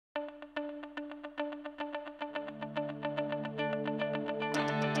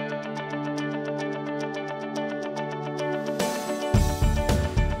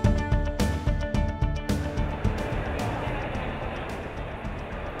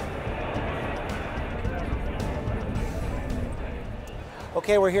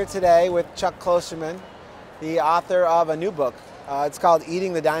Okay, we're here today with Chuck Klosterman, the author of a new book. It's called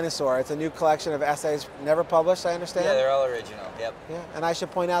Eating the Dinosaur. It's a new collection of essays never published, I understand? Yeah, they're all original, yep. Yeah, and I should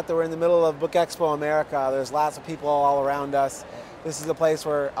point out that we're in the middle of Book Expo America. There's lots of people all around us. This is a place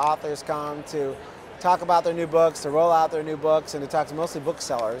where authors come to talk about their new books, to roll out their new books, and to talk to mostly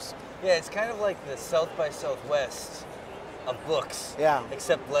booksellers. Yeah, it's kind of like the South by Southwest of books, Yeah.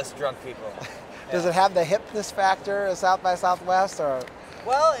 except less drunk people. Does it have the hipness factor of South by Southwest, or?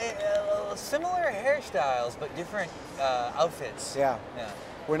 Well, similar hairstyles, but different outfits. Yeah. Yeah.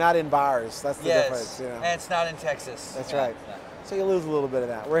 We're not in bars. That's the Yes, difference. You know? and it's not in Texas. That's Yeah, right. yeah. So you lose a little bit of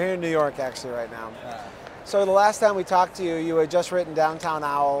that. We're here in New York actually right now. So the last time we talked to you, you had just written Downtown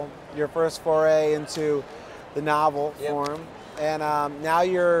Owl, your first foray into the novel form, and now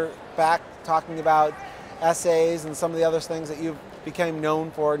you're back talking about essays and some of the other things that you've became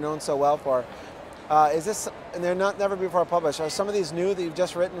known so well for. Is this, and they're not never before published, are some of these new that you've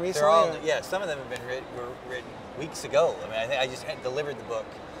just written recently? They're all, yeah, some of them have been were written weeks ago. I mean, I think I just had delivered the book.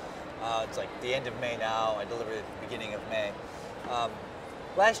 It's like the end of May now. I delivered it at the beginning of May.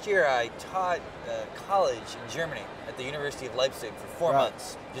 Last year I taught college in Germany at the University of Leipzig for 4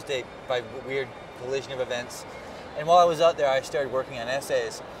 months, just by weird collision of events. And while I was out there, I started working on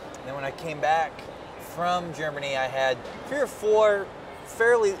essays. And then when I came back from Germany, I had 3 or 4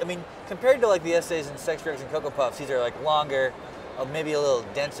 fairly, I mean, compared to like the essays in Sex, Drugs, and Cocoa Puffs, these are like longer, maybe a little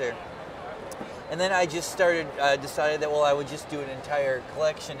denser. And then I just decided that, well, I would just do an entire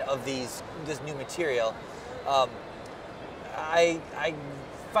collection of this new material. I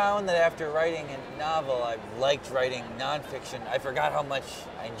found that after writing a novel, I liked writing nonfiction. I forgot how much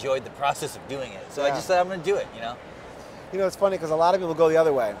I enjoyed the process of doing it. So I just said, I'm going to do it, you know? You know, it's funny because a lot of people go the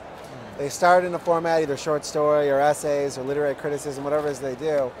other way. They start in a format, either short story or essays or literary criticism, whatever it is they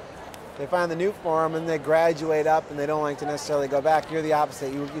do. They find the new form and they graduate up and they don't like to necessarily go back. You're the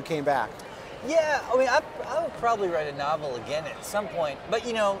opposite. You came back. Yeah, I mean, I would probably write a novel again at some point, but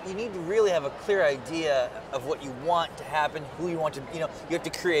you know, you need to really have a clear idea of what you want to happen, who you want to, you know, you have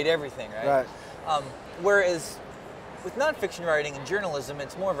to create everything, right? Right. Whereas with nonfiction writing and journalism,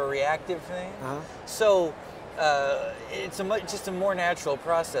 it's more of a reactive thing. So it's just a more natural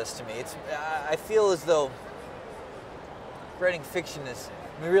process to me. I feel as though writing fiction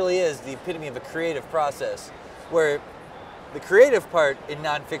really is the epitome of a creative process, where the creative part in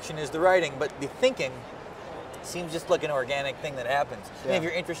nonfiction is the writing, but the thinking seems just like an organic thing that happens. Yeah. And if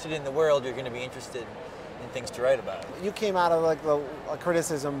you're interested in the world, you're going to be interested in things to write about. You came out of like a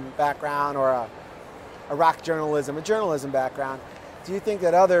criticism background or a rock journalism, a journalism background. Do you think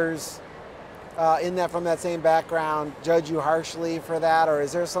that others from that same background judge you harshly for that, or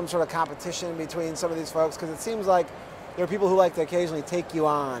is there some sort of competition between some of these folks? Because it seems like there are people who like to occasionally take you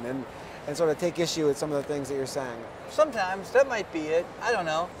on and sort of take issue with some of the things that you're saying. Sometimes, that might be it. I don't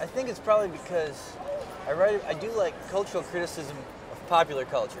know. I think it's probably because I do like cultural criticism of popular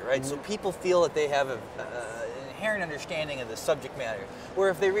culture, right? So people feel that they have an inherent understanding of the subject matter. Where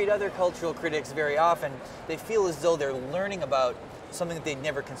if they read other cultural critics very often, they feel as though they're learning about something that they'd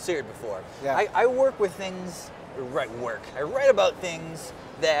never considered before. Yeah. I work with things, I write about things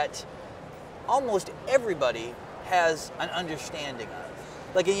that almost everybody has an understanding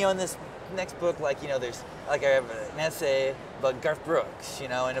of. Like, you know, in this next book, like, you know, there's, like, I have an essay about Garth Brooks, you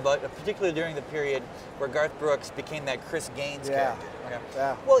know, and about, particularly during the period where Garth Brooks became that Chris Gaines character. Okay?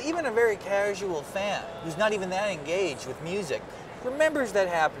 Yeah. Well, even a very casual fan who's not even that engaged with music remembers that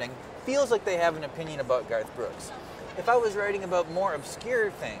happening, feels like they have an opinion about Garth Brooks. If I was writing about more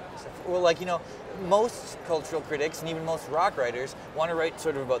obscure things, or like, you know, most cultural critics and even most rock writers want to write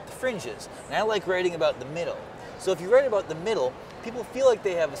sort of about the fringes, and I like writing about the middle. So if you write about the middle, people feel like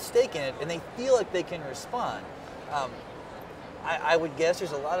they have a stake in it and they feel like they can respond. I would guess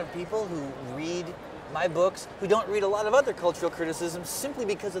there's a lot of people who read my books who don't read a lot of other cultural criticism simply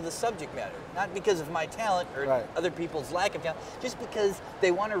because of the subject matter, not because of my talent or other people's lack of talent, just because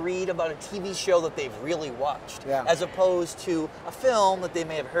they want to read about a TV show that they've really watched, as opposed to a film that they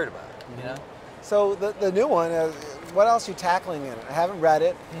may have heard about, you know? So the new one, what else are you tackling in it? I haven't read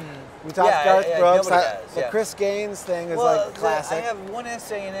it. We talked Garth Brooks. The Chris Gaines thing is like classic. I have one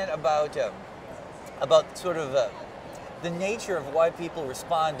essay in it about sort of the nature of why people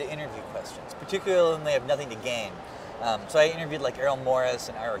respond to interview questions, particularly when they have nothing to gain. So I interviewed like Errol Morris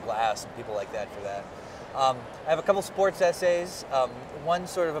and Ira Glass and people like that for that. I have a couple sports essays. One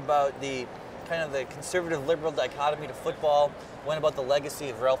sort of about the kind of the conservative-liberal dichotomy to football, one about the legacy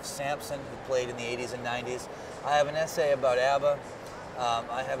of Ralph Sampson, who played in the 80s and 90s. I have an essay about ABBA.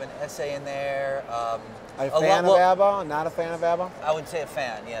 I have an essay in there. Are you a fan of ABBA? Not a fan of ABBA? I would say a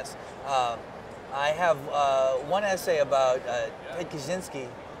fan, yes. I have one essay about Ted Kaczynski,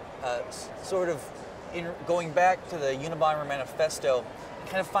 sort of going back to the Unabomber Manifesto,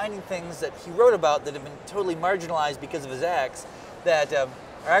 kind of finding things that he wrote about that have been totally marginalized because of his acts that are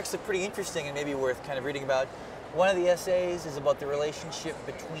actually pretty interesting and maybe worth kind of reading about. One of the essays is about the relationship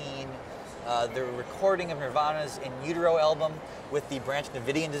between the recording of Nirvana's In Utero album with the Branch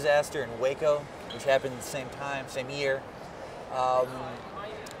Davidian disaster in Waco, which happened at the same time, same year.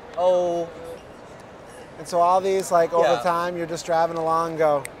 And so all these, like, over time, you're just driving along and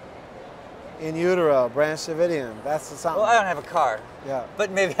go, In Utero, Branch Davidian, that's something. Well, I don't have a car. Yeah.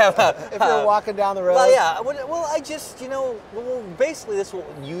 But maybe have a... If you're walking down the road. Well, yeah. Well, I just, you know, basically this will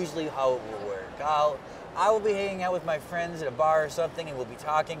usually how it will work. I will be hanging out with my friends at a bar or something, and we'll be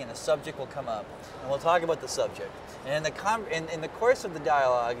talking, and a subject will come up, and we'll talk about the subject. And in the course of the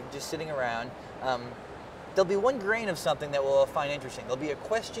dialogue, just sitting around, there'll be one grain of something that we'll find interesting. There'll be a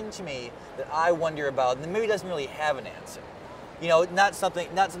question to me that I wonder about, and maybe doesn't really have an answer. You know, not something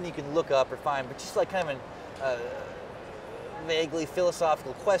you can look up or find, but just like kind of a vaguely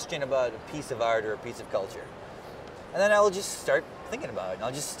philosophical question about a piece of art or a piece of culture. And then I'll just start thinking about it. And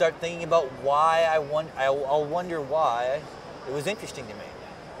I'll just start thinking about why I'll wonder why it was interesting to me.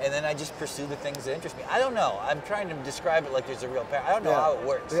 And then I just pursue the things that interest me. I don't know. I'm trying to describe it like there's a real path. I don't know how it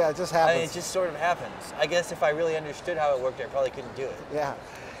works. Yeah, it just happens. I mean, it just sort of happens. I guess if I really understood how it worked, I probably couldn't do it. Yeah.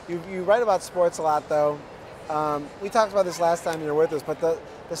 You write about sports a lot, though. We talked about this last time you were with us, but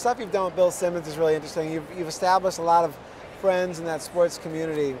the stuff you've done with Bill Simmons is really interesting. You've established a lot of friends in that sports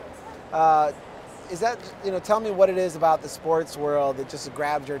community. Is that, you know, tell me what it is about the sports world that just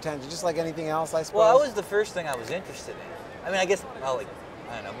grabs your attention, just like anything else, I suppose? Well, that was the first thing I was interested in. I mean, I guess, well, like,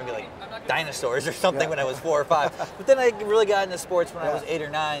 I don't know, maybe like dinosaurs or something when I was 4 or 5. But then I really got into sports when I was 8 or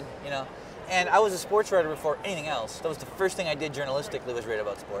 9, you know. And I was a sports writer before anything else. That was the first thing I did journalistically, was write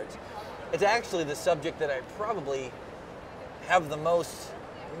about sports. It's actually the subject that I probably have the most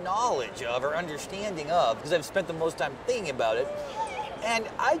knowledge of or understanding of, because I've spent the most time thinking about it. And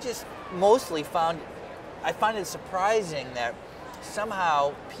I just mostly find it surprising that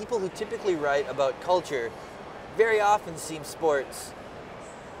somehow people who typically write about culture very often seem sports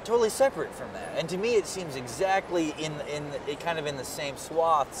totally separate from that. And to me, it seems exactly in the same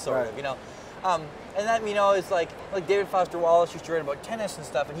swath, sort of, you know. And that, you know, is like David Foster Wallace used to write about tennis and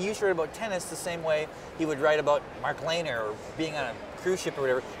stuff, and he used to write about tennis the same way he would write about Mark Lehner or being on a cruise ship or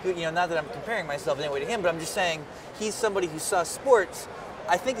whatever. You know, not that I'm comparing myself in any way to him, but I'm just saying he's somebody who saw sports,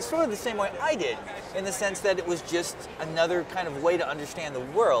 I think, it's sort of the same way I did, in the sense that it was just another kind of way to understand the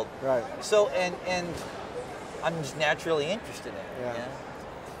world. Right. So, and I'm just naturally interested in it. Yeah. You know?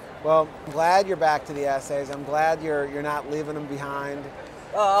 Well, I'm glad you're back to the essays. I'm glad you're not leaving them behind.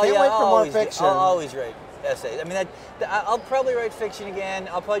 Oh, Can't yeah, wait for more fiction. I'll always write essays. I mean, I'll probably write fiction again.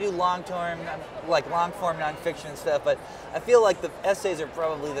 I'll probably do long-form nonfiction and stuff, but I feel like the essays are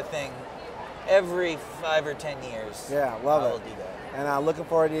probably the thing every 5 or 10 years. Yeah, love it. I'll do that. And I'm looking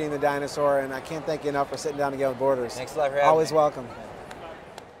forward to eating the dinosaur, and I can't thank you enough for sitting down again with Borders. Thanks a lot for having me. Always welcome.